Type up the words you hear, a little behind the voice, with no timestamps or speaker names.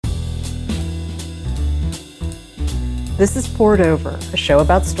This is Poured Over, a show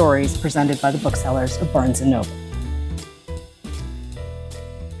about stories presented by the booksellers of Barnes & Noble.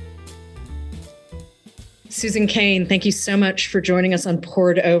 Susan Cain, thank you so much for joining us on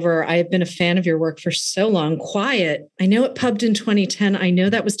Poured Over. I have been a fan of your work for so long. Quiet, I know it pubbed in 2010. I know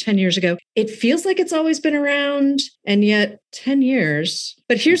that was 10 years ago. It feels like it's always been around, and yet 10 years.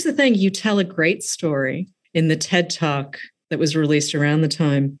 But here's the thing, you tell a great story in the TED Talk that was released around the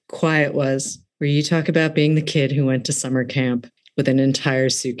time Quiet was, where you talk about being the kid who went to summer camp with an entire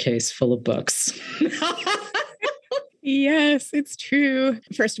suitcase full of books. Yes, it's true.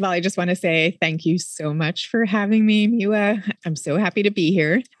 First of all, I just want to say thank you so much for having me, Miwa. I'm so happy to be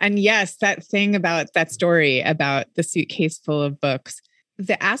here. And yes, that thing about that story about the suitcase full of books,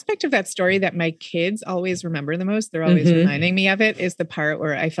 the aspect of that story that my kids always remember the most, they're always reminding me of it, is the part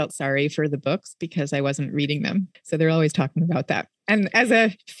where I felt sorry for the books because I wasn't reading them. So they're always talking about that. And as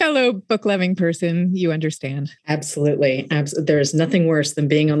a fellow book-loving person, you understand. Absolutely. There is nothing worse than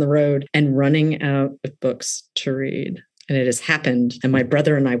being on the road and running out of books to read. And it has happened. And my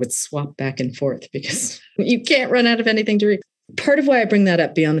brother and I would swap back and forth because you can't run out of anything to read. Part of why I bring that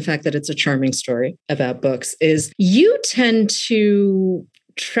up, beyond the fact that it's a charming story about books, is you tend to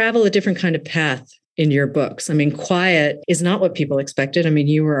travel a different kind of path in your books. I mean, Quiet is not what people expected. I mean,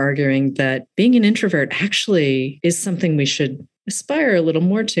 you were arguing that being an introvert actually is something we should aspire a little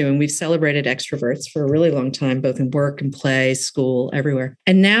more to. And we've celebrated extroverts for a really long time, both in work and play, school, everywhere.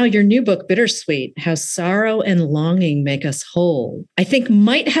 And now your new book, Bittersweet, How Sorrow and Longing Make Us Whole, I think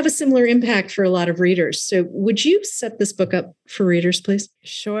might have a similar impact for a lot of readers. So would you set this book up for readers, please?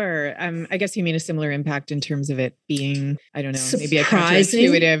 Sure. I guess you mean a similar impact in terms of it being, I don't know, Surprising. Maybe a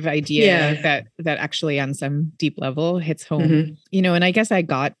counterintuitive idea that actually on some deep level hits home. You know, and I guess I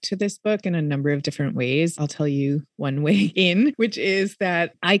got to this book in a number of different ways. I'll tell you one way in, which is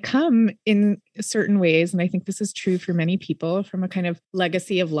that I come in certain ways, and I think this is true for many people, from a kind of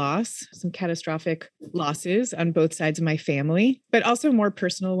legacy of loss, some catastrophic losses on both sides of my family, but also more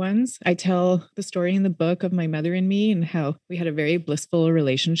personal ones. I tell the story in the book of my mother and me and how we had a very blissful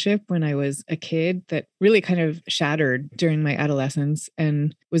relationship when I was a kid that really kind of shattered during my adolescence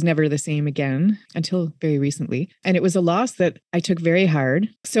and was never the same again until very recently. And it was a loss that I took very hard,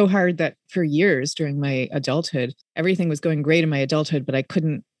 so hard that for years during my adulthood, everything was going great in my adulthood, but I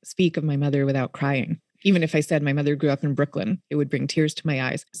couldn't speak of my mother without crying. Even if I said my mother grew up in Brooklyn, it would bring tears to my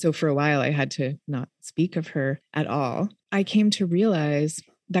eyes. So for a while, I had to not speak of her at all. I came to realize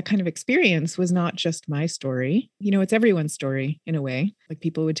that kind of experience was not just my story. You know, it's everyone's story in a way. Like,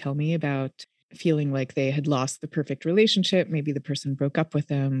 people would tell me about feeling like they had lost the perfect relationship. Maybe the person broke up with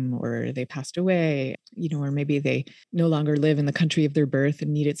them, or they passed away, you know, or maybe they no longer live in the country of their birth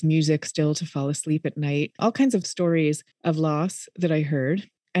and need its music still to fall asleep at night. All kinds of stories of loss that I heard.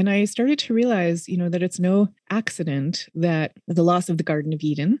 And I started to realize, you know, that it's no accident that the loss of the Garden of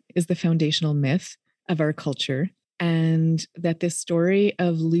Eden is the foundational myth of our culture. And that this story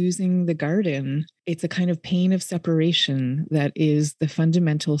of losing the garden, it's a kind of pain of separation that is the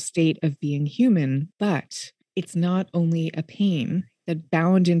fundamental state of being human. But it's not only a pain. That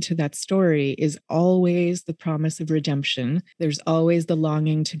bound into that story is always the promise of redemption. There's always the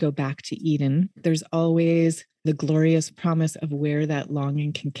longing to go back to Eden. There's always the glorious promise of where that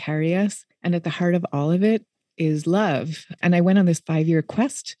longing can carry us. And at the heart of all of it is love. And I went on this 5-year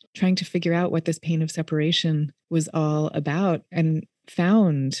quest trying to figure out what this pain of separation was all about, and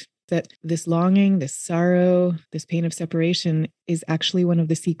found that this longing, this sorrow, this pain of separation is actually one of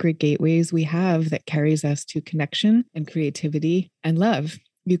the secret gateways we have that carries us to connection and creativity and love.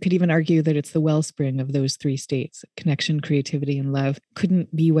 You could even argue that it's the wellspring of those three states: connection, creativity, and love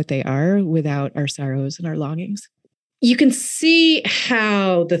couldn't be what they are without our sorrows and our longings. You can see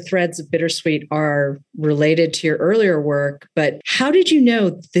how the threads of Bittersweet are related to your earlier work, but how did you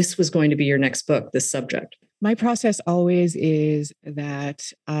know this was going to be your next book, this subject? My process always is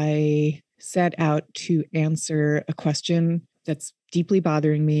that I set out to answer a question that's deeply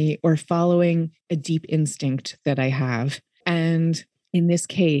bothering me or following a deep instinct that I have. And in this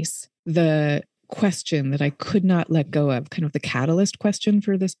case, the question that I could not let go of, kind of the catalyst question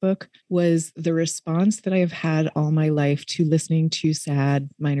for this book, was the response that I have had all my life to listening to sad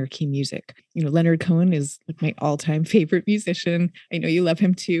minor key music. You know, Leonard Cohen is like my all-time favorite musician. I know you love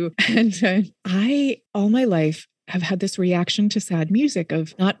him too. And I, all my life, have had this reaction to sad music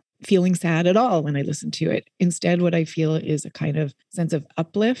of not feeling sad at all when I listen to it. Instead, what I feel is a kind of sense of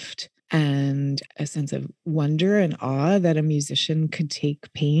uplift and a sense of wonder and awe that a musician could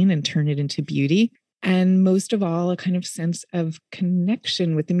take pain and turn it into beauty. And most of all, a kind of sense of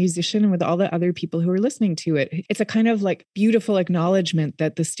connection with the musician and with all the other people who are listening to it. It's a kind of like beautiful acknowledgement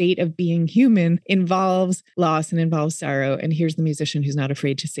that the state of being human involves loss and involves sorrow. And here's the musician who's not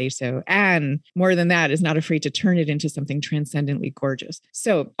afraid to say so. And more than that, is not afraid to turn it into something transcendently gorgeous.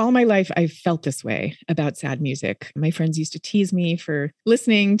 So all my life, I've felt this way about sad music. My friends used to tease me for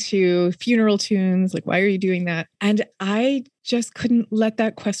listening to funeral tunes. Like, why are you doing that? And I just couldn't let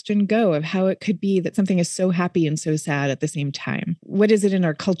that question go of how it could be that something is so happy and so sad at the same time. What is it in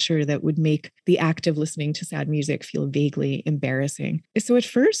our culture that would make the act of listening to sad music feel vaguely embarrassing? So at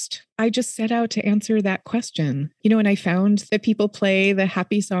first, I just set out to answer that question. And I found that people play the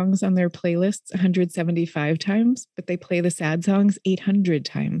happy songs on their playlists 175 times, but they play the sad songs 800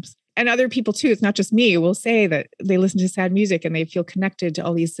 times. And other people too, it's not just me, will say that they listen to sad music and they feel connected to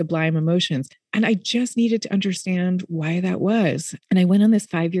all these sublime emotions. And I just needed to understand why that was. And I went on this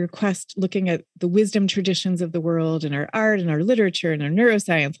 5-year quest looking at the wisdom traditions of the world and our art and our literature and our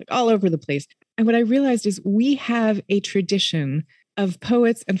neuroscience, like all over the place. And what I realized is we have a tradition of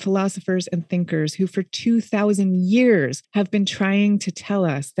poets and philosophers and thinkers who for 2,000 years have been trying to tell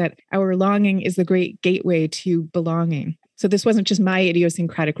us that our longing is the great gateway to belonging. So this wasn't just my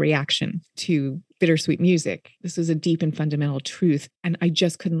idiosyncratic reaction to bittersweet music. This was a deep and fundamental truth, and I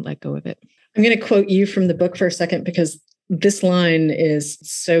just couldn't let go of it. I'm going to quote you from the book for a second because this line is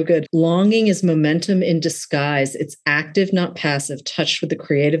so good. Longing is momentum in disguise. It's active, not passive, touched with the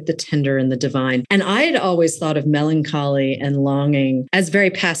creative, the tender, and the divine. And I had always thought of melancholy and longing as very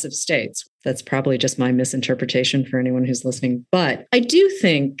passive states. That's probably just my misinterpretation for anyone who's listening. But I do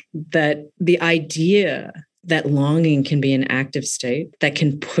think that the idea that longing can be an active state that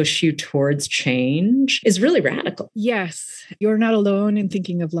can push you towards change is really radical. Yes, you're not alone in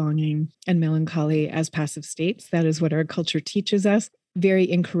thinking of longing and melancholy as passive states. That is what our culture teaches us very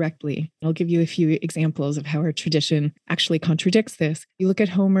incorrectly. I'll give you a few examples of how our tradition actually contradicts this. You look at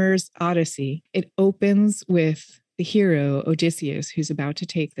Homer's Odyssey. It opens with the hero, Odysseus, who's about to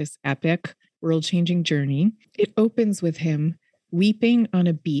take this epic, world-changing journey. It opens with him weeping on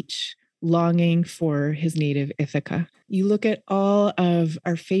a beach, longing for his native Ithaca. You look at all of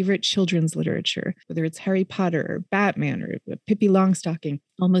our favorite children's literature, whether it's Harry Potter or Batman or Pippi Longstocking,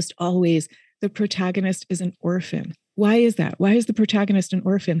 almost always the protagonist is an orphan. Why is that? Why is the protagonist an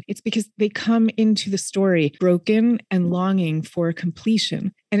orphan? It's because they come into the story broken and longing for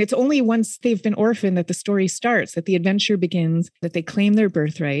completion. And it's only once they've been orphaned that the story starts, that the adventure begins, that they claim their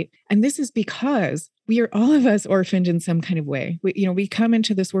birthright. And this is because we are all of us orphaned in some kind of way. We come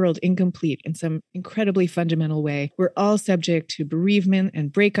into this world incomplete in some incredibly fundamental way. We're all subject to bereavement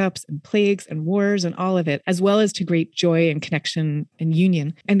and breakups and plagues and wars and all of it, as well as to great joy and connection and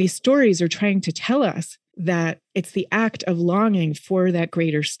union. And these stories are trying to tell us that it's the act of longing for that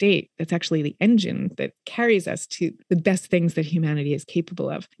greater state that's actually the engine that carries us to the best things that humanity is capable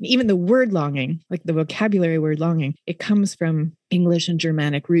of. And even the word longing, like the vocabulary word longing, it comes from English and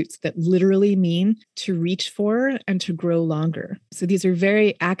Germanic roots that literally mean to reach for and to grow longer. So these are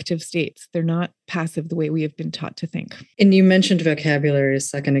very active states. They're not passive the way we have been taught to think. And you mentioned vocabulary a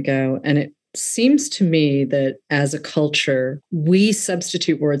second ago, and it seems to me that as a culture, we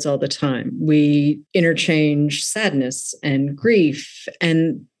substitute words all the time. We interchange sadness and grief,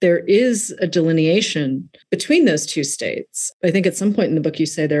 and there is a delineation between those two states. I think at some point in the book, you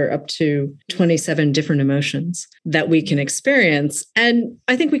say there are up to 27 different emotions that we can experience. And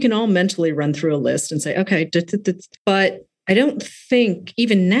I think we can all mentally run through a list and say, okay, but I don't think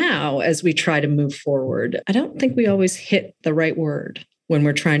even now, as we try to move forward, I don't think we always hit the right word when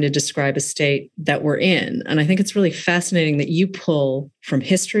we're trying to describe a state that we're in. And I think it's really fascinating that you pull from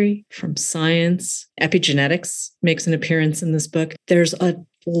history, from science. Epigenetics makes an appearance in this book. There's a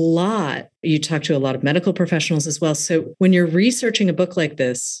lot. You talk to a lot of medical professionals as well. So when you're researching a book like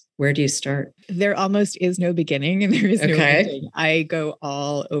this, where do you start? There almost is no beginning and there is no ending. I go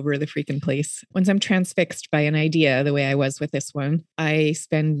all over the freaking place. Once I'm transfixed by an idea, the way I was with this one, I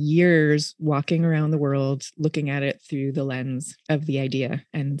spend years walking around the world looking at it through the lens of the idea.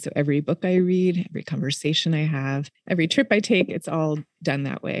 And so every book I read, every conversation I have, every trip I take, it's all done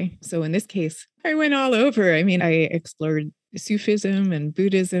that way. So in this case, I went all over. I mean, I explored Sufism and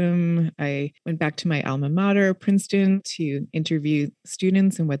Buddhism. I went back to my alma mater, Princeton, to interview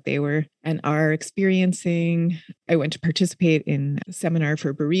students and what they were and are experiencing. I went to participate in a seminar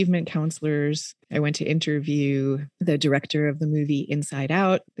for bereavement counselors. I went to interview the director of the movie Inside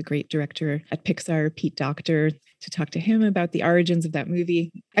Out, the great director at Pixar, Pete Docter. to talk to him about the origins of that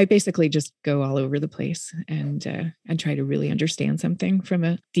movie. I basically just go all over the place and try to really understand something from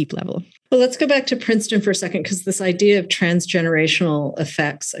a deep level. Well, let's go back to Princeton for a second, because this idea of transgenerational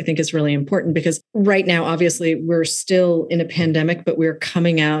effects, I think, is really important, because right now, obviously, we're still in a pandemic, but we're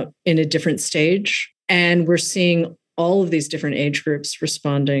coming out in a different stage, and we're seeing all of these different age groups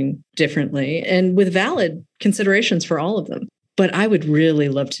responding differently and with valid considerations for all of them. But I would really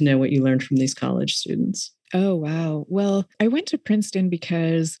love to know what you learned from these college students. Oh, wow. Well, I went to Princeton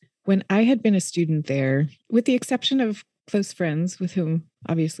because when I had been a student there, with the exception of close friends with whom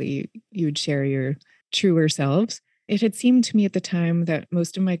obviously you would share your truer selves, it had seemed to me at the time that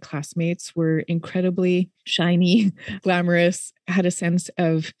most of my classmates were incredibly shiny, glamorous, they had a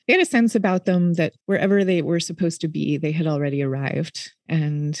sense about them that wherever they were supposed to be, they had already arrived,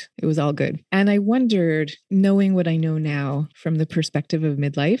 and it was all good. And I wondered, knowing what I know now from the perspective of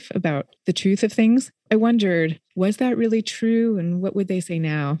midlife about the truth of things, I wondered, was that really true? And what would they say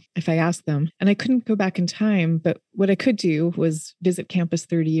now if I asked them? And I couldn't go back in time, but what I could do was visit campus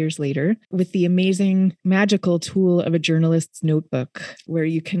 30 years later with the amazing, magical tool of a journalist's notebook, where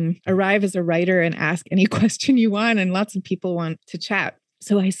you can arrive as a writer and ask any question you want, and lots of people want to chat.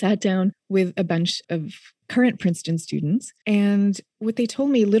 So I sat down with a bunch of current Princeton students, and what they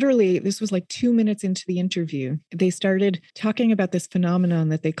told me, literally, this was like 2 minutes into the interview, they started talking about this phenomenon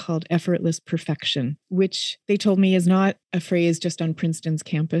that they called effortless perfection, which they told me is not a phrase just on Princeton's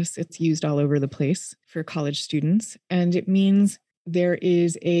campus. It's used all over the place for college students. And it means there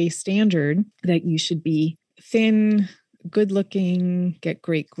is a standard that you should be thin, good looking, get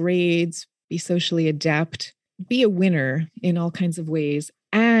great grades, be socially adept, be a winner in all kinds of ways,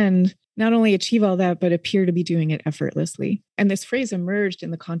 and not only achieve all that, but appear to be doing it effortlessly. And this phrase emerged in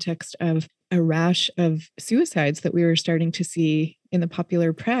the context of a rash of suicides that we were starting to see in the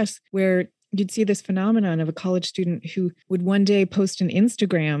popular press, where you'd see this phenomenon of a college student who would one day post an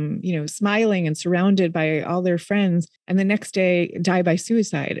Instagram, smiling and surrounded by all their friends, and the next day die by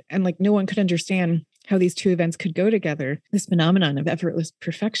suicide. And like, no one could understand how these two events could go together. This phenomenon of effortless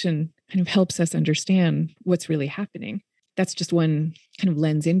perfection kind of helps us understand what's really happening. That's just one kind of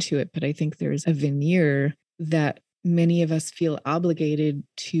lens into it. But I think there's a veneer that many of us feel obligated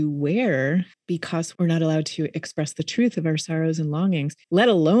to wear because we're not allowed to express the truth of our sorrows and longings, let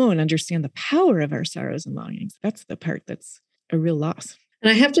alone understand the power of our sorrows and longings. That's the part that's a real loss.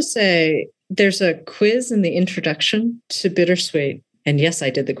 And I have to say, there's a quiz in the introduction to Bittersweet. And yes, I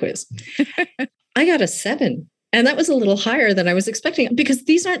did the quiz. I got a 7. And that was a little higher than I was expecting, because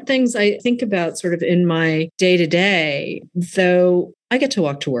these aren't things I think about sort of in my day-to-day, though I get to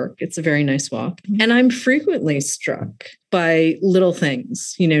walk to work. It's a very nice walk. And I'm frequently struck by little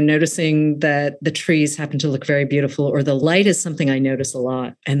things, noticing that the trees happen to look very beautiful, or the light is something I notice a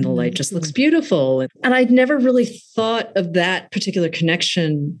lot, and the light just looks beautiful. And I'd never really thought of that particular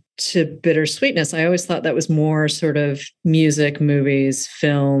connection to bittersweetness. I always thought that was more sort of music, movies,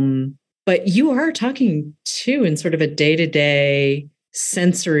 film. But you are talking too in sort of a day-to-day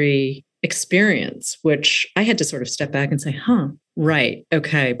sensory experience, which I had to sort of step back and say, right,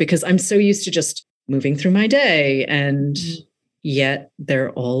 okay, because I'm so used to just moving through my day, and yet there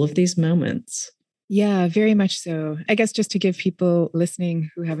are all of these moments. Yeah, very much so. I guess just to give people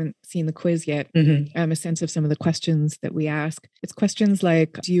listening who haven't seen the quiz yet, a sense of some of the questions that we ask. It's questions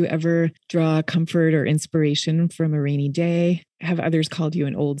like, do you ever draw comfort or inspiration from a rainy day? Have others called you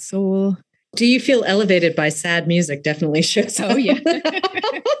an old soul? Do you feel elevated by sad music? Definitely shows up. Oh, yeah.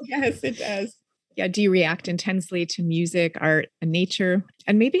 Yes, it does. Yeah. Do you react intensely to music, art, and nature?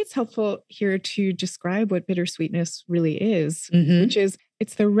 And maybe it's helpful here to describe what bittersweetness really is, which is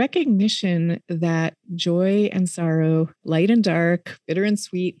it's the recognition that joy and sorrow, light and dark, bitter and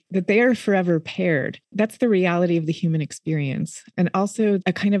sweet, that they are forever paired. That's the reality of the human experience. And also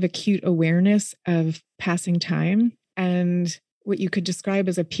a kind of acute awareness of passing time and what you could describe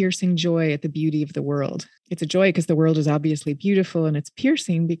as a piercing joy at the beauty of the world. It's a joy because the world is obviously beautiful, and it's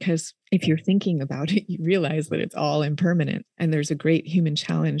piercing because if you're thinking about it, you realize that it's all impermanent. And there's a great human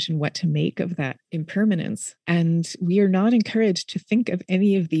challenge in what to make of that impermanence. And we are not encouraged to think of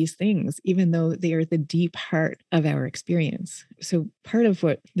any of these things, even though they are the deep heart of our experience. So part of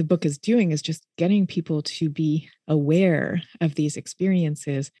what the book is doing is just getting people to be aware of these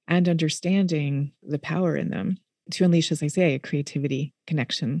experiences and understanding the power in them, to unleash, as I say, creativity,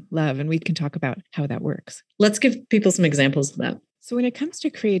 connection, love. And we can talk about how that works. Let's give people some examples of that. So when it comes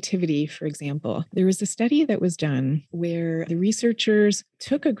to creativity, for example, there was a study that was done where the researchers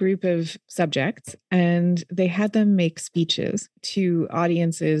took a group of subjects and they had them make speeches to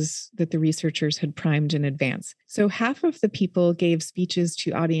audiences that the researchers had primed in advance. So half of the people gave speeches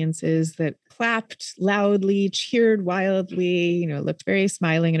to audiences that clapped loudly, cheered wildly, looked very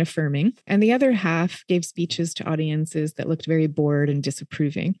smiling and affirming. And the other half gave speeches to audiences that looked very bored and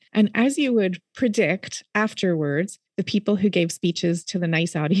disapproving. And as you would predict afterwards, the people who gave speeches to the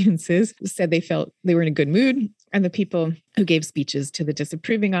nice audiences said they felt they were in a good mood. And the people who gave speeches to the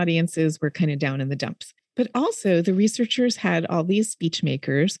disapproving audiences were kind of down in the dumps. But also the researchers had all these speech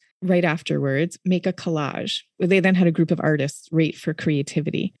makers right afterwards make a collage. They then had a group of artists rate for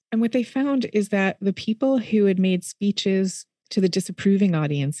creativity. And what they found is that the people who had made speeches to the disapproving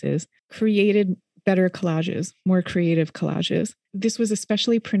audiences created better collages, more creative collages. This was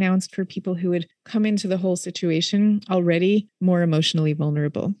especially pronounced for people who had come into the whole situation already more emotionally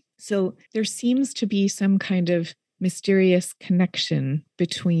vulnerable. So there seems to be some kind of mysterious connection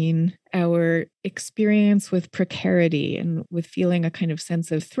between our experience with precarity and with feeling a kind of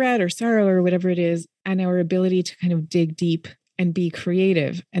sense of threat or sorrow or whatever it is, and our ability to kind of dig deep and be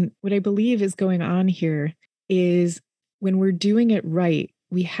creative. And what I believe is going on here is when we're doing it right,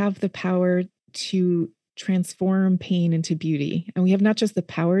 we have the power to transform pain into beauty. And we have not just the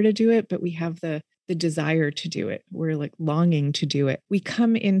power to do it, but we have the desire to do it. We're like longing to do it. We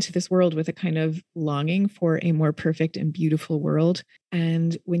come into this world with a kind of longing for a more perfect and beautiful world.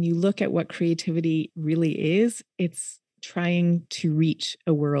 And when you look at what creativity really is, it's trying to reach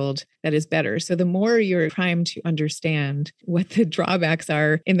a world that is better. So the more you're primed to understand what the drawbacks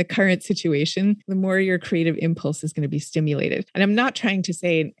are in the current situation, the more your creative impulse is going to be stimulated. And I'm not trying to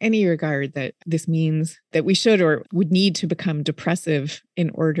say in any regard that this means that we should or would need to become depressive in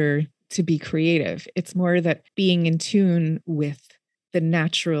order to be creative. It's more that being in tune with the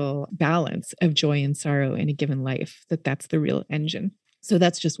natural balance of joy and sorrow in a given life, that's the real engine. So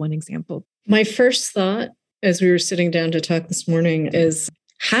that's just one example. My first thought as we were sitting down to talk this morning is,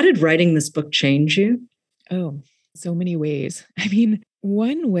 how did writing this book change you? Oh, so many ways. I mean,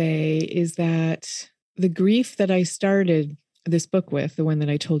 one way is that the grief that I started this book with, the one that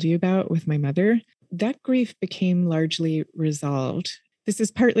I told you about with my mother, that grief became largely resolved. This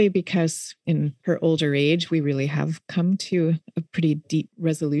is partly because in her older age, we really have come to a pretty deep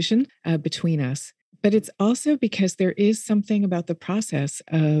resolution between us. But it's also because there is something about the process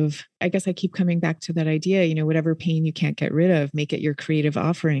of, I guess I keep coming back to that idea, whatever pain you can't get rid of, make it your creative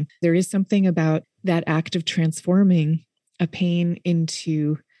offering. There is something about that act of transforming a pain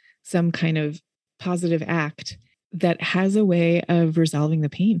into some kind of positive act that has a way of resolving the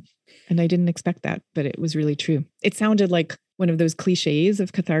pain. And I didn't expect that, but it was really true. It sounded like one of those cliches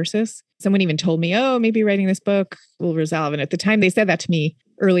of catharsis. Someone even told me, oh, maybe writing this book will resolve. And at the time they said that to me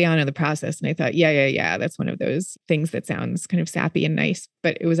early on in the process. And I thought, yeah, that's one of those things that sounds kind of sappy and nice,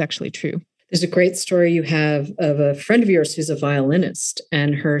 but it was actually true. There's a great story you have of a friend of yours who's a violinist,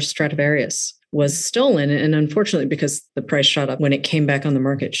 and her Stradivarius was stolen. And unfortunately, because the price shot up when it came back on the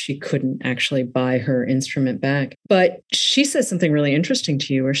market, she couldn't actually buy her instrument back. But she says something really interesting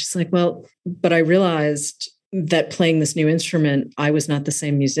to you where she's like, well, but I realized that playing this new instrument, I was not the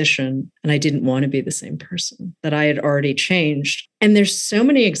same musician and I didn't want to be the same person, that I had already changed. And there's so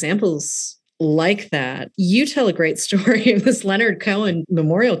many examples like that. You tell a great story of this Leonard Cohen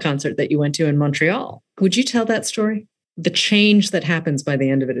memorial concert that you went to in Montreal. Would you tell that story? The change that happens by the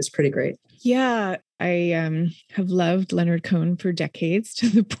end of it is pretty great. Yeah, I have loved Leonard Cohen for decades, to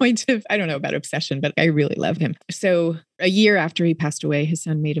the point of, I don't know about obsession, but I really love him. So a year after he passed away, his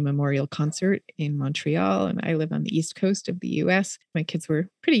son made a memorial concert in Montreal, and I live on the East Coast of the US. My kids were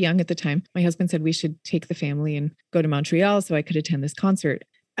pretty young at the time. My husband said we should take the family and go to Montreal so I could attend this concert.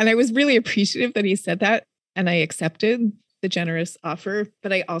 And I was really appreciative that he said that, and I accepted the generous offer,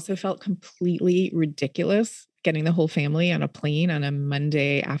 but I also felt completely ridiculous getting the whole family on a plane on a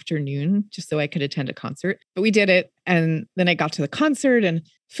Monday afternoon just so I could attend a concert. But we did it. And then I got to the concert and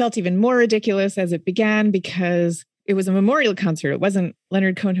felt even more ridiculous as it began because it was a memorial concert. It wasn't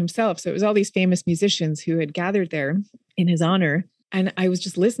Leonard Cohen himself. So it was all these famous musicians who had gathered there in his honor. And I was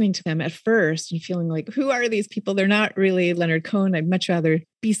just listening to them at first and feeling like, who are these people? They're not really Leonard Cohen. I'd much rather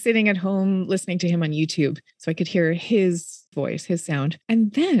be sitting at home listening to him on YouTube so I could hear his voice, his sound.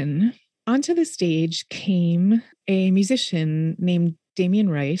 And then onto the stage came a musician named Damien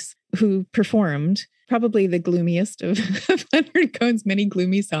Rice, who performed probably the gloomiest of Leonard Cohen's many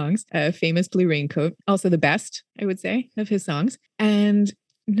gloomy songs, Famous Blue Raincoat, also the best, I would say, of his songs. And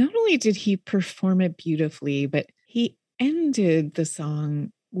not only did he perform it beautifully, but he ended the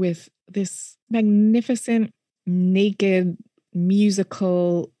song with this magnificent, naked,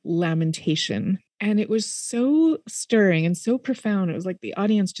 musical lamentation. And it was so stirring and so profound. It was like the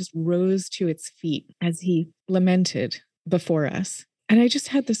audience just rose to its feet as he lamented before us. And I just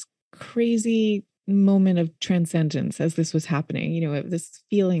had this crazy moment of transcendence as this was happening, this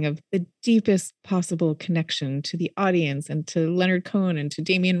feeling of the deepest possible connection to the audience and to Leonard Cohen and to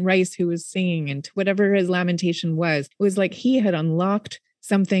Damien Rice, who was singing, and to whatever his lamentation was. It was like he had unlocked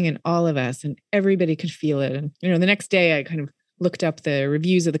something in all of us and everybody could feel it. And, the next day I kind of looked up the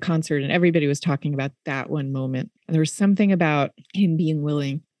reviews of the concert and everybody was talking about that one moment. And there was something about him being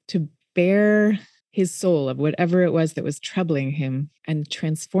willing to bear his soul of whatever it was that was troubling him and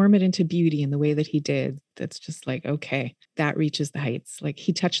transform it into beauty in the way that he did. That's just like, okay, that reaches the heights. Like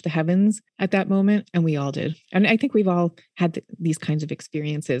he touched the heavens at that moment, and we all did. And I think we've all had these kinds of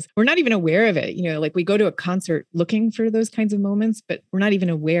experiences. We're not even aware of it. Like we go to a concert looking for those kinds of moments, but we're not even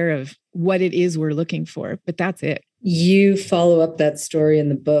aware of what it is we're looking for. But that's it. You follow up that story in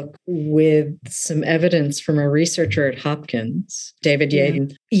the book with some evidence from a researcher at Hopkins, David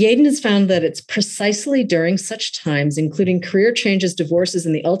Yaden. Yaden has found that it's precisely during such times, including career changes, divorces,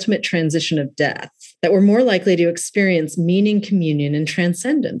 and the ultimate transition of death, that we're more likely to experience meaning, communion, and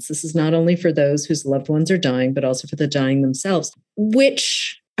transcendence. This is not only for those whose loved ones are dying, but also for the dying themselves,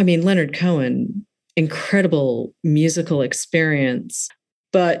 Leonard Cohen, incredible musical experience.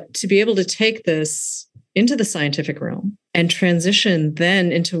 But to be able to take this into the scientific realm and transition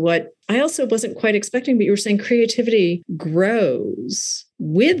then into what I also wasn't quite expecting, but you were saying creativity grows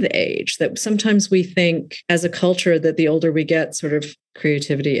with age, that sometimes we think as a culture that the older we get, sort of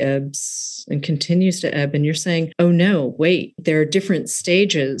creativity ebbs and continues to ebb. And you're saying, oh no, wait, there are different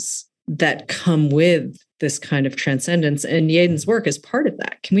stages that come with this kind of transcendence. And Yaden's work is part of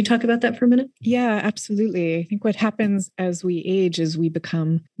that. Can we talk about that for a minute? Yeah, absolutely. I think what happens as we age is we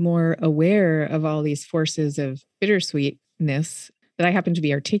become more aware of all these forces of bittersweetness that I happen to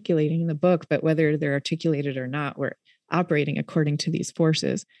be articulating in the book, but whether they're articulated or not, we're operating according to these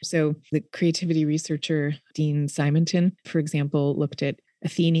forces. So the creativity researcher, Dean Simonton, for example, looked at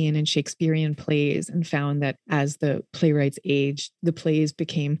Athenian and Shakespearean plays and found that as the playwrights aged, the plays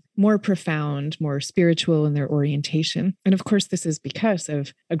became more profound, more spiritual in their orientation. And of course, this is because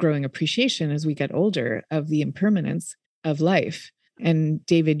of a growing appreciation as we get older of the impermanence of life. And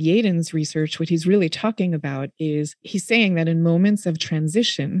David Yaden's research, what he's really talking about is he's saying that in moments of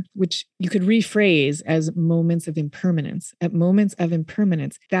transition, which you could rephrase as moments of impermanence, at moments of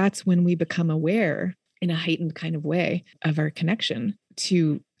impermanence, that's when we become aware in a heightened kind of way of our connection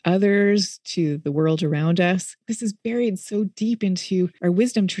to others, to the world around us. This is buried so deep into our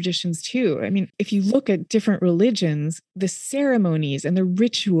wisdom traditions too. I mean, if you look at different religions, the ceremonies and the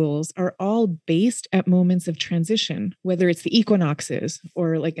rituals are all based at moments of transition, whether it's the equinoxes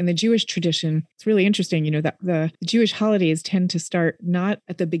or like in the Jewish tradition. It's really interesting, that the Jewish holidays tend to start not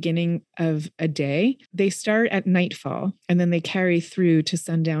at the beginning of a day. They start at nightfall and then they carry through to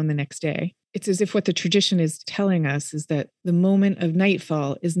sundown the next day. It's as if what the tradition is telling us is that the moment of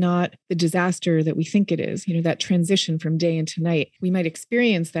nightfall is not the disaster that we think it is, that transition from day into night. We might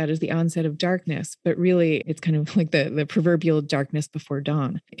experience that as the onset of darkness, but really it's kind of like the proverbial darkness before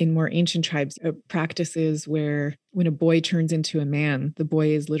dawn. In more ancient tribes, practices where when a boy turns into a man, the boy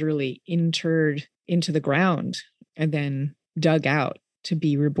is literally interred into the ground and then dug out to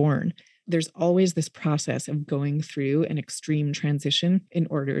be reborn. There's always this process of going through an extreme transition in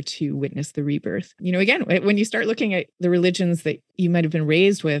order to witness the rebirth. Again, when you start looking at the religions that you might have been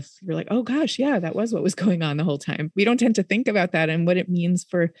raised with, you're like, oh gosh, yeah, that was what was going on the whole time. We don't tend to think about that and what it means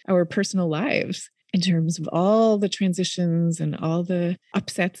for our personal lives in terms of all the transitions and all the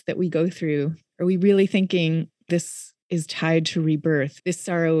upsets that we go through. Are we really thinking this is tied to rebirth? This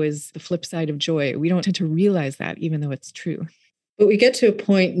sorrow is the flip side of joy. We don't tend to realize that, even though it's true. But we get to a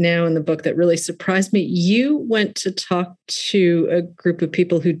point now in the book that really surprised me. You went to talk to a group of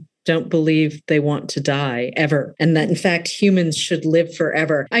people who don't believe they want to die ever, and that in fact humans should live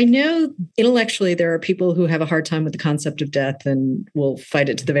forever. I know intellectually there are people who have a hard time with the concept of death and will fight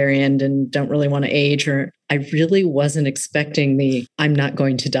it to the very end and don't really want to age, or I really wasn't expecting the I'm not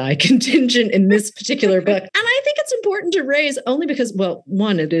going to die contingent in this particular book. And I think it's important to raise only because, well,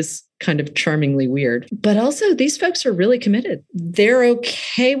 one, it is kind of charmingly weird, but also these folks are really committed. They're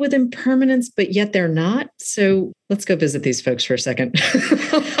okay with impermanence, but yet they're not. So let's go visit these folks for a second.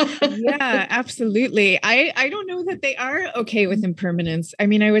 Yeah, absolutely. I don't know that they are okay with impermanence. I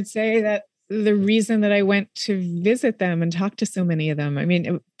mean, I would say that the reason that I went to visit them and talk to so many of them, I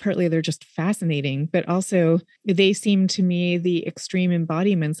mean, partly they're just fascinating, but also they seem to me the extreme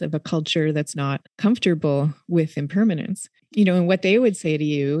embodiments of a culture that's not comfortable with impermanence. And what they would say to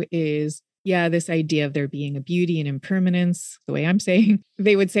you is, yeah, this idea of there being a beauty and impermanence, the way I'm saying,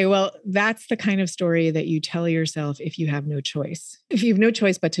 they would say, well, that's the kind of story that you tell yourself if you have no choice. If you have no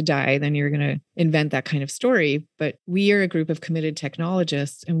choice but to die, then you're going to invent that kind of story. But we are a group of committed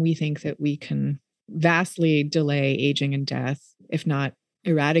technologists, and we think that we can vastly delay aging and death, if not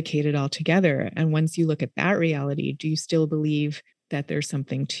eradicate it altogether. And once you look at that reality, do you still believe that there's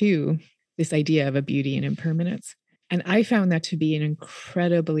something to this idea of a beauty and impermanence? And I found that to be an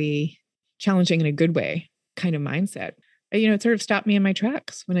incredibly challenging in a good way kind of mindset. It sort of stopped me in my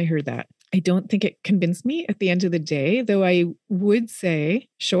tracks when I heard that. I don't think it convinced me at the end of the day, though I would say,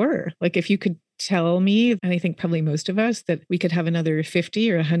 sure, like if you could tell me, and I think probably most of us, that we could have another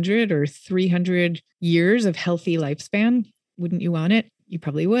 50 or 100 or 300 years of healthy lifespan, wouldn't you want it? You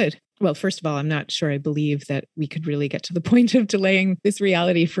probably would. Well, first of all, I'm not sure I believe that we could really get to the point of delaying this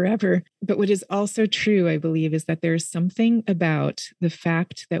reality forever. But what is also true, I believe, is that there's something about the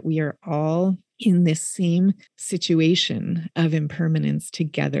fact that we are all in this same situation of impermanence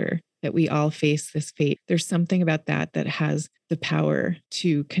together, that we all face this fate. There's something about that that has the power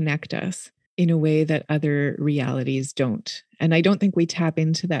to connect us in a way that other realities don't. And I don't think we tap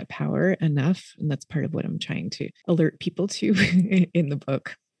into that power enough. And that's part of what I'm trying to alert people to in the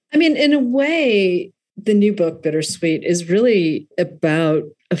book. I mean, in a way, the new book, Bittersweet, is really about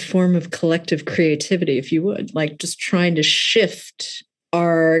a form of collective creativity, if you would, like just trying to shift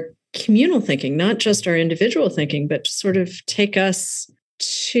our communal thinking, not just our individual thinking, but to sort of take us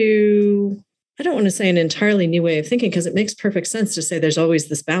to, I don't want to say an entirely new way of thinking, because it makes perfect sense to say there's always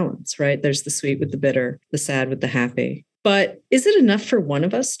this balance, right? There's the sweet with the bitter, the sad with the happy. But is it enough for one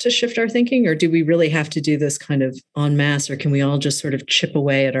of us to shift our thinking, or do we really have to do this kind of en masse, or can we all just sort of chip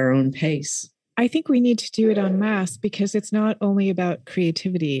away at our own pace? I think we need to do it en masse, because it's not only about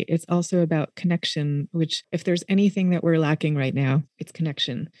creativity, it's also about connection, which if there's anything that we're lacking right now, it's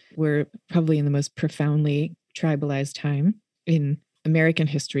connection. We're probably in the most profoundly tribalized time in American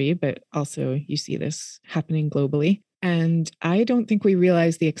history, but also you see this happening globally. And I don't think we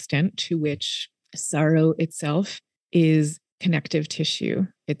realize the extent to which sorrow itself is connective tissue.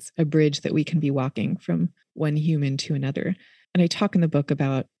 It's a bridge that we can be walking from one human to another. And I talk in the book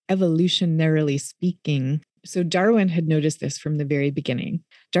about evolutionarily speaking. So Darwin had noticed this from the very beginning.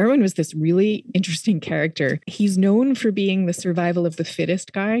 Darwin was this really interesting character. He's known for being the survival of the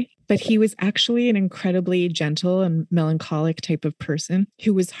fittest guy, but he was actually an incredibly gentle and melancholic type of person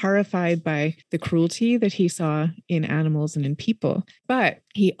who was horrified by the cruelty that he saw in animals and in people. But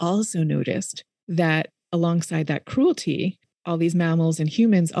he also noticed that alongside that cruelty, all these mammals and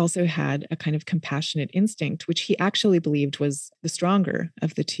humans also had a kind of compassionate instinct, which he actually believed was the stronger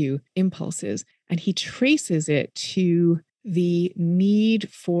of the two impulses. And he traces it to the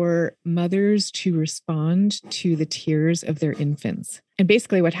need for mothers to respond to the tears of their infants. And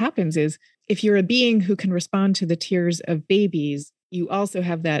basically what happens is, if you're a being who can respond to the tears of babies, you also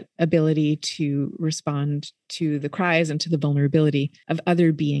have that ability to respond to the cries and to the vulnerability of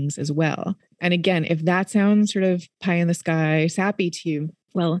other beings as well. And again, if that sounds sort of pie in the sky, sappy to you,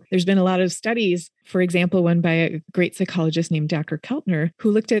 well, there's been a lot of studies, for example, one by a great psychologist named Dacher Keltner,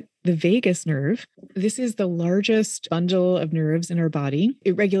 who looked at the vagus nerve. This is the largest bundle of nerves in our body.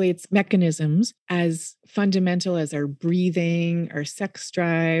 It regulates mechanisms as fundamental as our breathing, our sex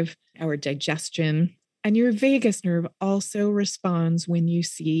drive, our digestion. And your vagus nerve also responds when you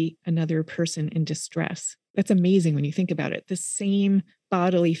see another person in distress. That's amazing when you think about it. The same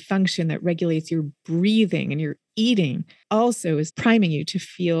bodily function that regulates your breathing and your eating also is priming you to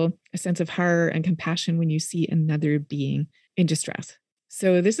feel a sense of horror and compassion when you see another being in distress.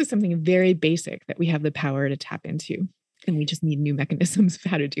 So this is something very basic that we have the power to tap into, and we just need new mechanisms of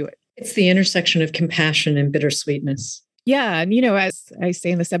how to do it. It's the intersection of compassion and bittersweetness. Yeah. And, as I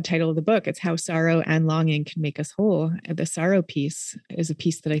say in the subtitle of the book, it's how sorrow and longing can make us whole. The sorrow piece is a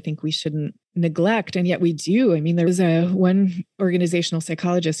piece that I think we shouldn't neglect. And yet we do. I mean, there was one organizational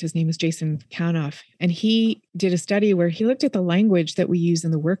psychologist, his name is Jason Kaunoff, and he did a study where he looked at the language that we use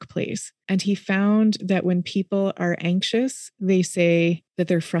in the workplace. And he found that when people are anxious, they say that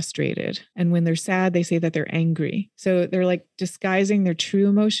they're frustrated. And when they're sad, they say that they're angry. So they're like disguising their true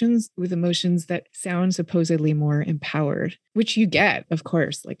emotions with emotions that sound supposedly more empowered, which you get, of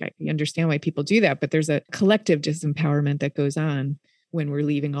course. Like I understand why people do that, but there's a collective disempowerment that goes on when we're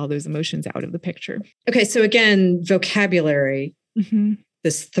leaving all those emotions out of the picture. Okay. So again, vocabulary,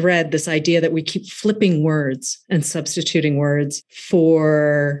 this thread, this idea that we keep flipping words and substituting words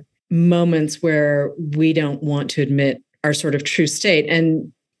for moments where we don't want to admit our sort of true state.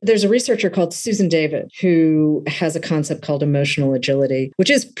 And There's a researcher called Susan David who has a concept called emotional agility, which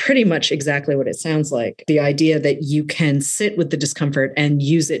is pretty much exactly what it sounds like. The idea that you can sit with the discomfort and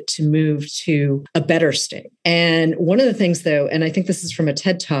use it to move to a better state. And one of the things, though, and I think this is from a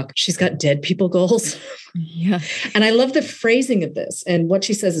TED Talk, she's got dead people goals. Yeah. And I love the phrasing of this. And what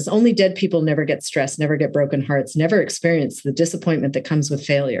she says is only dead people never get stressed, never get broken hearts, never experience the disappointment that comes with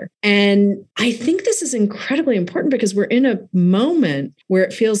failure. And I think this is incredibly important because we're in a moment where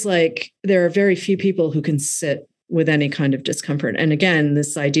it feels like there are very few people who can sit with any kind of discomfort. And again,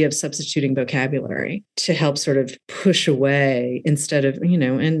 this idea of substituting vocabulary to help sort of push away instead of,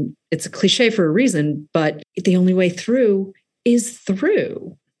 and it's a cliche for a reason, but the only way through is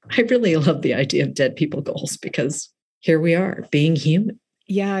through. I really love the idea of dead people goals because here we are being human.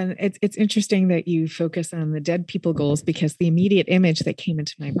 Yeah, and it's interesting that you focus on the dead people goals because the immediate image that came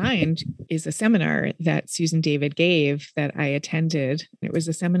into my mind is a seminar that Susan David gave that I attended. It was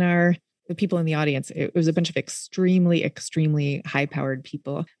a seminar, the people in the audience, it was a bunch of extremely, extremely high-powered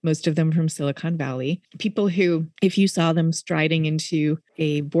people, most of them from Silicon Valley, people who, if you saw them striding into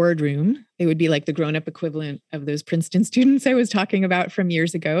a boardroom, they would be like the grown-up equivalent of those Princeton students I was talking about from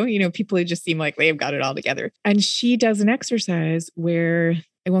years ago. People who just seem like they've got it all together. And she does an exercise where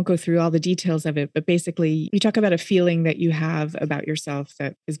I won't go through all the details of it, but basically you talk about a feeling that you have about yourself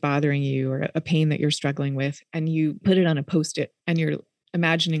that is bothering you or a pain that you're struggling with, and you put it on a Post-it and you're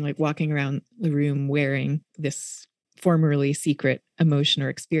imagining like walking around the room wearing this formerly secret emotion or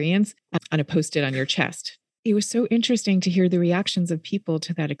experience on a Post-it on your chest. It was so interesting to hear the reactions of people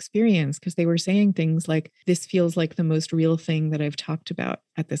to that experience because they were saying things like, this feels like the most real thing that I've talked about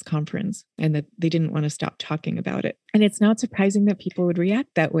at this conference, and that they didn't want to stop talking about it. And it's not surprising that people would react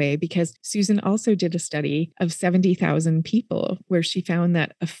that way because Susan also did a study of 70,000 people where she found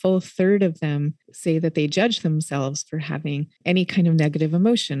that a full third of them say that they judge themselves for having any kind of negative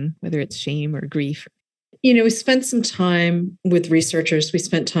emotion, whether it's shame or grief. We spent some time with researchers. We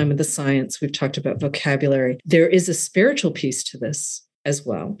spent time with the science. We've talked about vocabulary. There is a spiritual piece to this as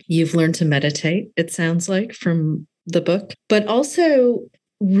well. You've learned to meditate, it sounds like, from the book, but also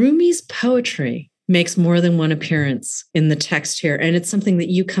Rumi's poetry makes more than one appearance in the text here. And it's something that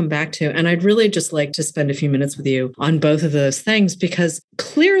you come back to. And I'd really just like to spend a few minutes with you on both of those things, because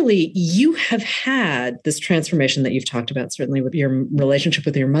clearly you have had this transformation that you've talked about, certainly with your relationship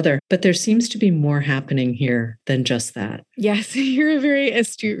with your mother, but there seems to be more happening here than just that. Yes, you're a very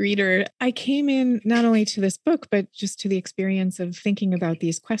astute reader. I came in not only to this book, but just to the experience of thinking about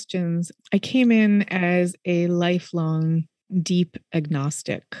these questions. I came in as a lifelong deep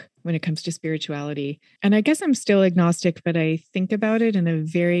agnostic when it comes to spirituality. And I guess I'm still agnostic, but I think about it in a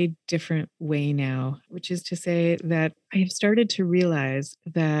very different way now, which is to say that I have started to realize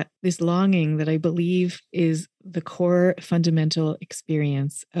that this longing that I believe is the core fundamental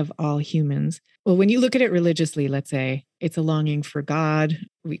experience of all humans. Well, when you look at it religiously, let's say it's a longing for God.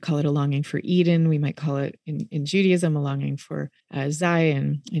 We call it a longing for Eden. We might call it in Judaism, a longing for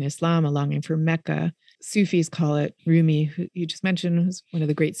Zion. In Islam, a longing for Mecca. Sufis call it, Rumi, who you just mentioned, who's one of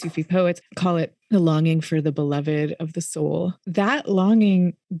the great Sufi poets, call it the longing for the beloved of the soul. That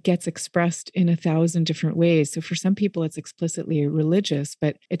longing gets expressed in 1,000 different ways. So for some people, it's explicitly religious,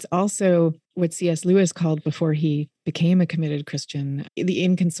 but it's also what C.S. Lewis called, before he became a committed Christian, the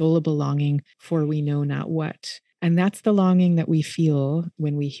inconsolable longing for we know not what. And that's the longing that we feel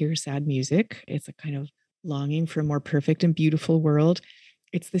when we hear sad music. It's a kind of longing for a more perfect and beautiful world.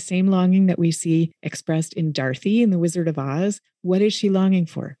 It's the same longing that we see expressed in Dorothy in The Wizard of Oz. What is she longing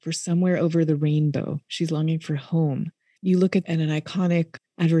for? For somewhere over the rainbow. She's longing for home. You look at an iconic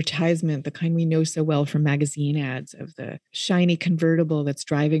advertisement, the kind we know so well from magazine ads, of the shiny convertible that's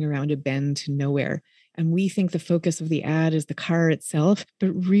driving around a bend to nowhere. And we think the focus of the ad is the car itself,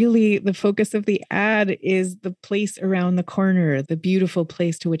 but really the focus of the ad is the place around the corner, the beautiful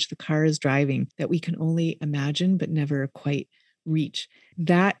place to which the car is driving that we can only imagine but never quite reach.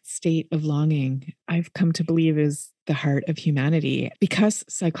 That state of longing, I've come to believe, is the heart of humanity. Because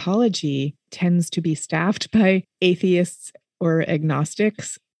psychology tends to be staffed by atheists or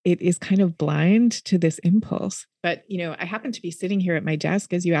agnostics, it is kind of blind to this impulse. But, I happen to be sitting here at my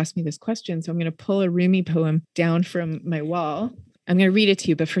desk as you asked me this question, so I'm going to pull a Rumi poem down from my wall. I'm going to read it to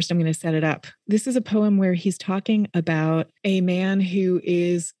you, but first I'm going to set it up. This is a poem where he's talking about a man who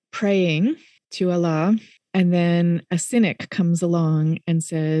is praying to Allah, and then a cynic comes along and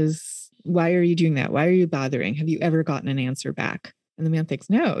says, why are you doing that? Why are you bothering? Have you ever gotten an answer back? And the man thinks,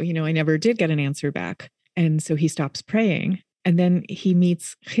 no, I never did get an answer back. And so he stops praying. And then he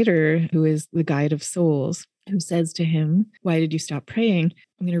meets Khidr, who is the guide of souls, who says to him, why did you stop praying?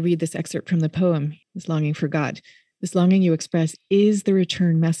 I'm going to read this excerpt from the poem, This Longing for God. This longing you express is the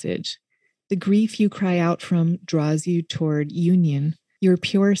return message. The grief you cry out from draws you toward union. Your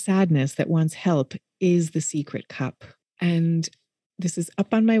pure sadness that wants help is the secret cup. And this is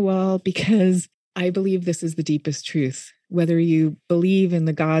up on my wall because I believe this is the deepest truth. Whether you believe in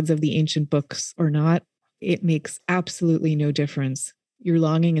the gods of the ancient books or not, it makes absolutely no difference. Your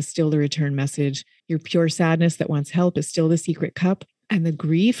longing is still the return message. Your pure sadness that wants help is still the secret cup. And the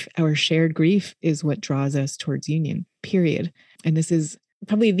grief, our shared grief, is what draws us towards union, period. And this is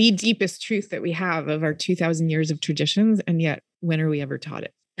probably the deepest truth that we have of our 2,000 years of traditions. And yet, when are we ever taught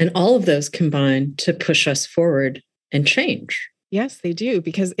it? And all of those combine to push us forward and change. Yes, they do,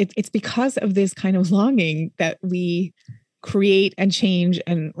 because it's because of this kind of longing that we create and change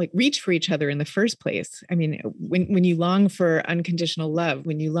and like reach for each other in the first place. I mean, when you long for unconditional love,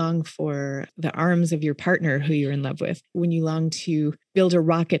 when you long for the arms of your partner who you're in love with, when you long to build a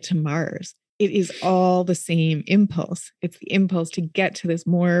rocket to Mars, it is all the same impulse. It's the impulse to get to this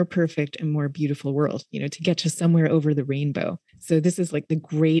more perfect and more beautiful world, to get to somewhere over the rainbow. So this is like the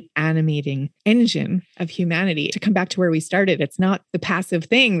great animating engine of humanity. To come back to where we started, it's not the passive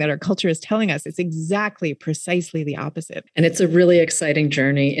thing that our culture is telling us. It's exactly, precisely the opposite. And it's a really exciting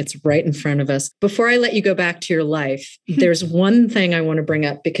journey. It's right in front of us. Before I let you go back to your life, there's one thing I want to bring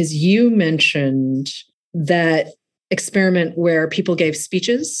up, because you mentioned that experiment where people gave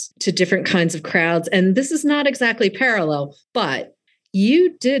speeches to different kinds of crowds. And this is not exactly parallel, but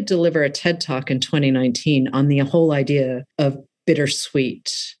you did deliver a TED Talk in 2019 on the whole idea of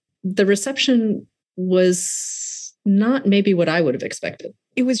bittersweet. The reception was not maybe what I would have expected.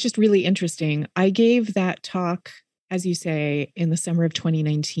 It was just really interesting. I gave that talk, as you say, in the summer of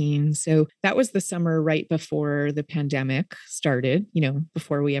 2019. So that was the summer right before the pandemic started,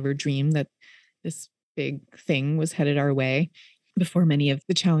 before we ever dreamed that this big thing was headed our way, before many of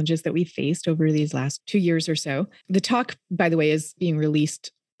the challenges that we faced over these last 2 years or so. The talk, by the way, is being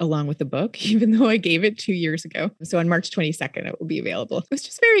released along with the book, even though I gave it 2 years ago. So on March 22nd, it will be available. It was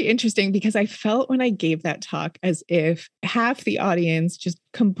just very interesting because I felt when I gave that talk as if half the audience just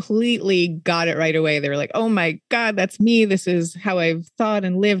completely got it right away. They were like, oh my God, that's me. This is how I've thought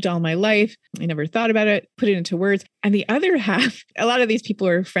and lived all my life. I never thought about it, put it into words. And the other half, a lot of these people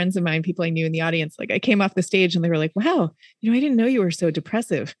are friends of mine, people I knew in the audience. Like I came off the stage and they were like, wow, I didn't know you were so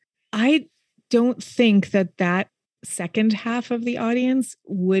depressive. I don't think that second half of the audience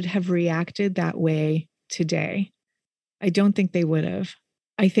would have reacted that way today. I don't think they would have.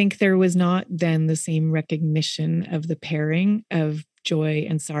 I think there was not then the same recognition of the pairing of joy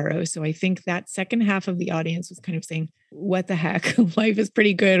and sorrow. So I think that second half of the audience was kind of saying, what the heck? Life is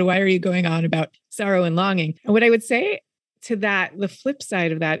pretty good. Why are you going on about sorrow and longing? And what I would say to that, the flip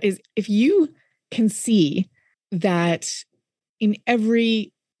side of that is if you can see that in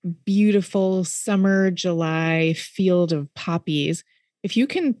every beautiful summer, July field of poppies, if you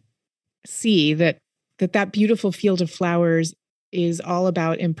can see that beautiful field of flowers is all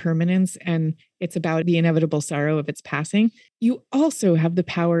about impermanence and it's about the inevitable sorrow of its passing, you also have the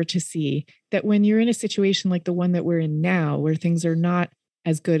power to see that when you're in a situation like the one that we're in now, where things are not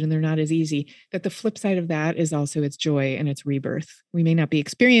as good and they're not as easy, that the flip side of that is also its joy and its rebirth. We may not be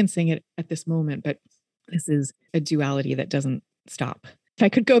experiencing it at this moment, but this is a duality that doesn't stop. If I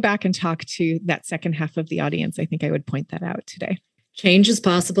could go back and talk to that second half of the audience, I think I would point that out today. Change is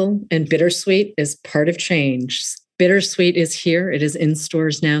possible, and bittersweet is part of change. Bittersweet is here. It is in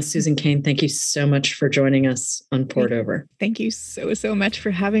stores now. Susan Cain, thank you so much for joining us on Poured Over. Thank you so much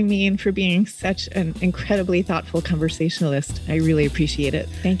for having me and for being such an incredibly thoughtful conversationalist. I really appreciate it.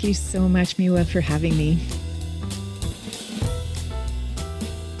 Thank you so much, Miwa, for having me.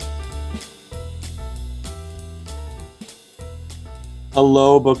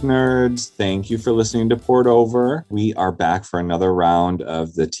 Hello, book nerds. Thank you for listening to Poured Over. We are back for another round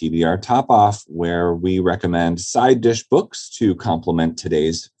of the TBR Top Off, where we recommend side dish books to complement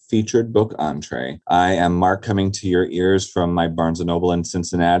today's featured book entree. I am Mark, coming to your ears from my Barnes & Noble in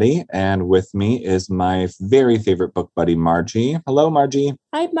Cincinnati, and with me is my very favorite book buddy, Margie. Hello, Margie.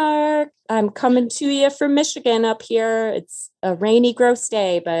 Hi, Mark. I'm coming to you from Michigan up here. It's a rainy, gross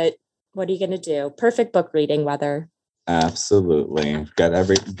day, but what are you going to do? Perfect book reading weather. Absolutely.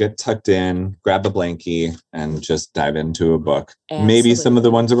 Get tucked in, grab a blankie, and just dive into a book. Absolutely. Maybe some of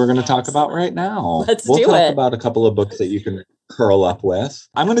the ones that we're going to talk about right now. We'll talk about a couple of books that you can curl up with.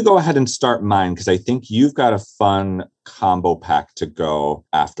 I'm going to go ahead and start mine because I think you've got a fun combo pack to go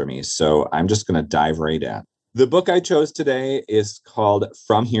after me. So I'm just going to dive right in. The book I chose today is called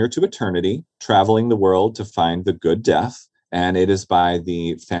From Here to Eternity, Traveling the World to Find the Good Death. and it is by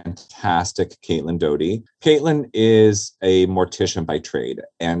the fantastic Caitlin Doughty. Caitlin is a mortician by trade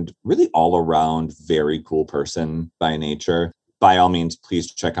and really all around very cool person by nature. By all means,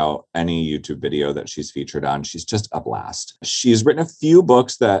 please check out any YouTube video that she's featured on. She's just a blast. She's written a few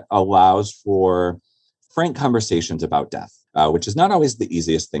books that allows for frank conversations about death, which is not always the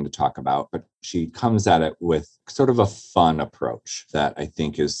easiest thing to talk about, but she comes at it with sort of a fun approach that I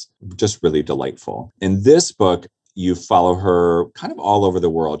think is just really delightful. In this book, you follow her kind of all over the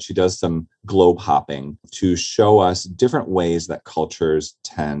world. She does some globe hopping to show us different ways that cultures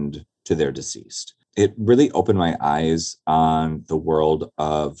tend to their deceased. It really opened my eyes on the world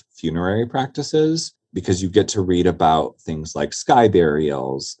of funerary practices because you get to read about things like sky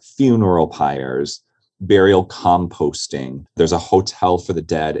burials, funeral pyres, burial composting. There's a hotel for the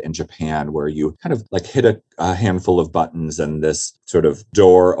dead in Japan where you kind of like hit a handful of buttons and this sort of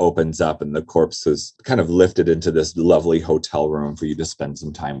door opens up and the corpse is kind of lifted into this lovely hotel room for you to spend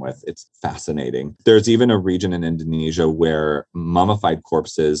some time with. It's fascinating. There's even a region in Indonesia where mummified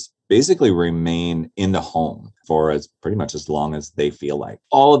corpses basically remain in the home for pretty much as long as they feel like.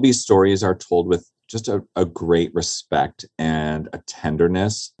 All of these stories are told with just a great respect and a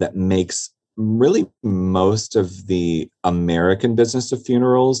tenderness that makes really most of the American business of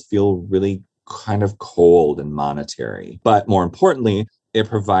funerals feel really kind of cold and monetary. But more importantly, it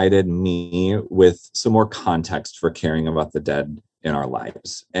provided me with some more context for caring about the dead in our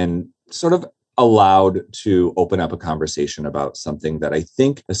lives and sort of allowed to open up a conversation about something that I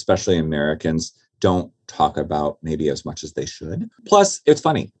think, especially Americans, don't talk about maybe as much as they should. Plus, it's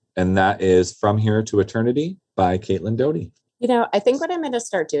funny. And that is From Here to Eternity by Caitlin Doughty. You know, I think what I'm going to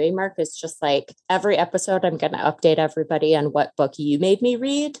start doing, Mark, is just like every episode, I'm going to update everybody on what book you made me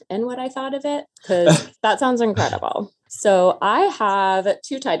read and what I thought of it, because that sounds incredible. So I have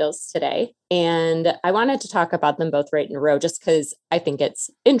 2 titles today, and I wanted to talk about them both right in a row, just because I think it's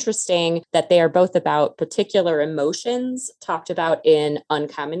interesting that they are both about particular emotions talked about in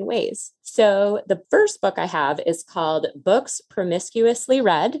uncommon ways. So the first book I have is called Books Promiscuously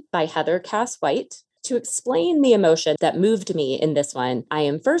Read by Heather Cass White. To explain the emotion that moved me in this one, I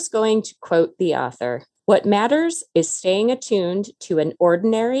am first going to quote the author. What matters is staying attuned to an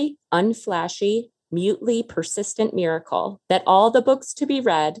ordinary, unflashy, mutely persistent miracle that all the books to be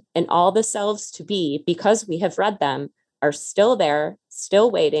read and all the selves to be, because we have read them, are still there, still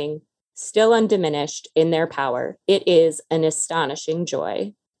waiting, still undiminished in their power. It is an astonishing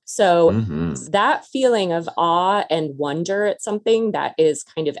joy. So that feeling of awe and wonder at something that is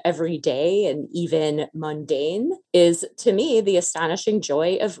kind of everyday and even mundane is, to me, the astonishing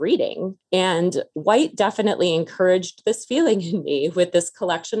joy of reading. And White definitely encouraged this feeling in me with this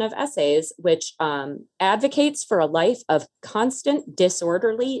collection of essays, which advocates for a life of constant,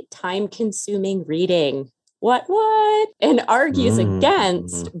 disorderly, time-consuming reading. What? And argues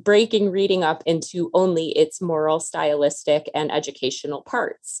against breaking reading up into only its moral, stylistic, and educational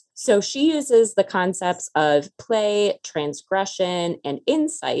parts. So she uses the concepts of play, transgression, and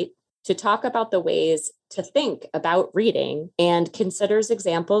insight to talk about the ways to think about reading and considers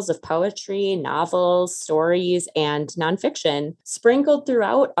examples of poetry, novels, stories, and nonfiction sprinkled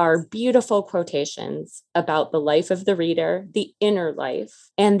throughout are beautiful quotations about the life of the reader, the inner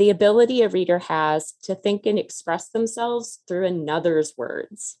life, and the ability a reader has to think and express themselves through another's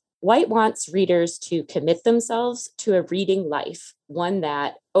words. White wants readers to commit themselves to a reading life, one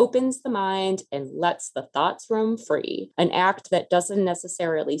that opens the mind and lets the thoughts roam free, an act that doesn't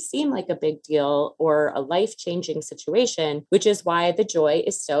necessarily seem like a big deal or a life-changing situation, which is why the joy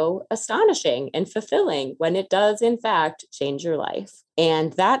is so astonishing and fulfilling when it does, in fact, change your life.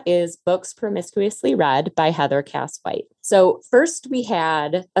 And that is Books Promiscuously Read by Heather Cass White. So first we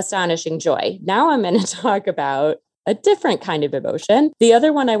had astonishing joy. Now I'm going to talk about a different kind of emotion. The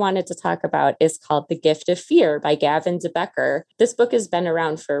other one I wanted to talk about is called The Gift of Fear by Gavin de Becker. This book has been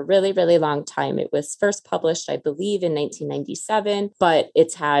around for a really, really long time. It was first published, I believe, in 1997, but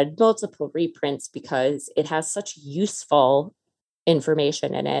it's had multiple reprints because it has such useful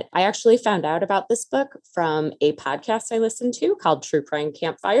information in it. I actually found out about this book from a podcast I listened to called True Crime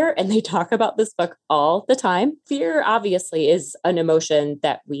Campfire, and they talk about this book all the time. Fear obviously is an emotion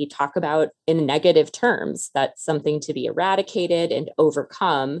that we talk about in negative terms. That's something to be eradicated and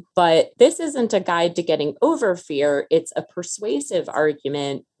overcome. But this isn't a guide to getting over fear. It's a persuasive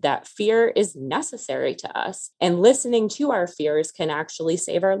argument that fear is necessary to us, and listening to our fears can actually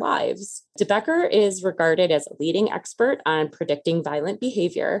save our lives. De Becker is regarded as a leading expert on predicting violent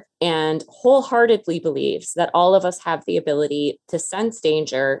behavior, and wholeheartedly believes that all of us have the ability to sense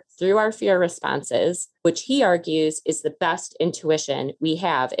danger through our fear responses, which he argues is the best intuition we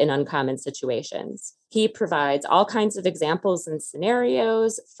have in uncommon situations. He provides all kinds of examples and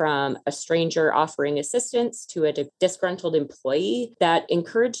scenarios, from a stranger offering assistance to a disgruntled employee, that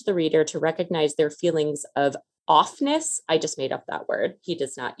encourage the reader to recognize their feelings of offness. I just made up that word. He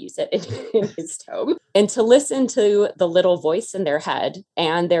does not use it in his tome. And to listen to the little voice in their head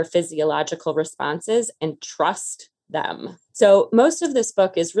and their physiological responses and trust them. So most of this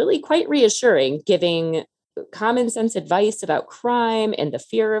book is really quite reassuring, giving common sense advice about crime and the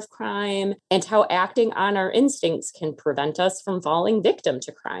fear of crime and how acting on our instincts can prevent us from falling victim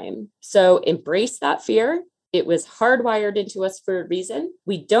to crime. So embrace that fear. It was hardwired into us for a reason.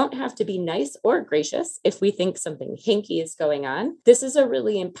 We don't have to be nice or gracious if we think something hinky is going on. This is a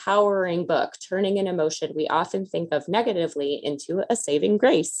really empowering book, turning an emotion we often think of negatively into a saving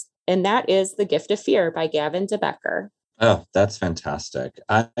grace. And that is The Gift of Fear by Gavin de Becker. Oh, that's fantastic.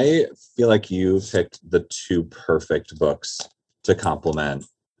 I feel like you picked the two perfect books to complement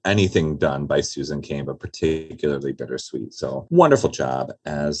anything done by Susan Cain, but particularly Bittersweet. So wonderful job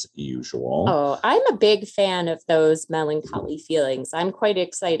as usual. Oh, I'm a big fan of those melancholy feelings. I'm quite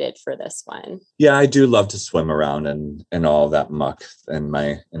excited for this one. Yeah, I do love to swim around and all that muck in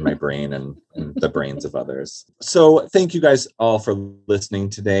my brain and the brains of others. So thank you guys all for listening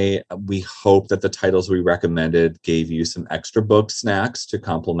today. We hope that the titles we recommended gave you some extra book snacks to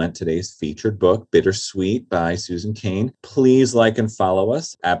complement today's featured book, Bittersweet by Susan Cain. Please like and follow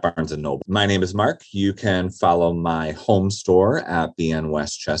us at Barnes & Noble. My name is Mark. You can follow my home store at BN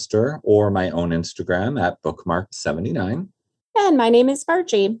Westchester or my own Instagram at bookmark79. And my name is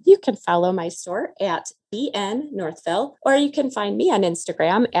Margie. You can follow my store at BN Northville, or you can find me on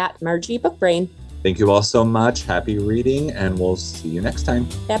Instagram at Margie Bookbrain. Thank you all so much. Happy reading, and we'll see you next time.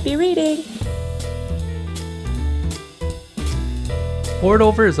 Happy reading. Poured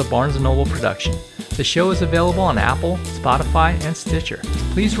Over is a Barnes & Noble production. The show is available on Apple, Spotify, and Stitcher.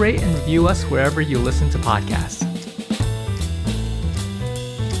 Please rate and review us wherever you listen to podcasts.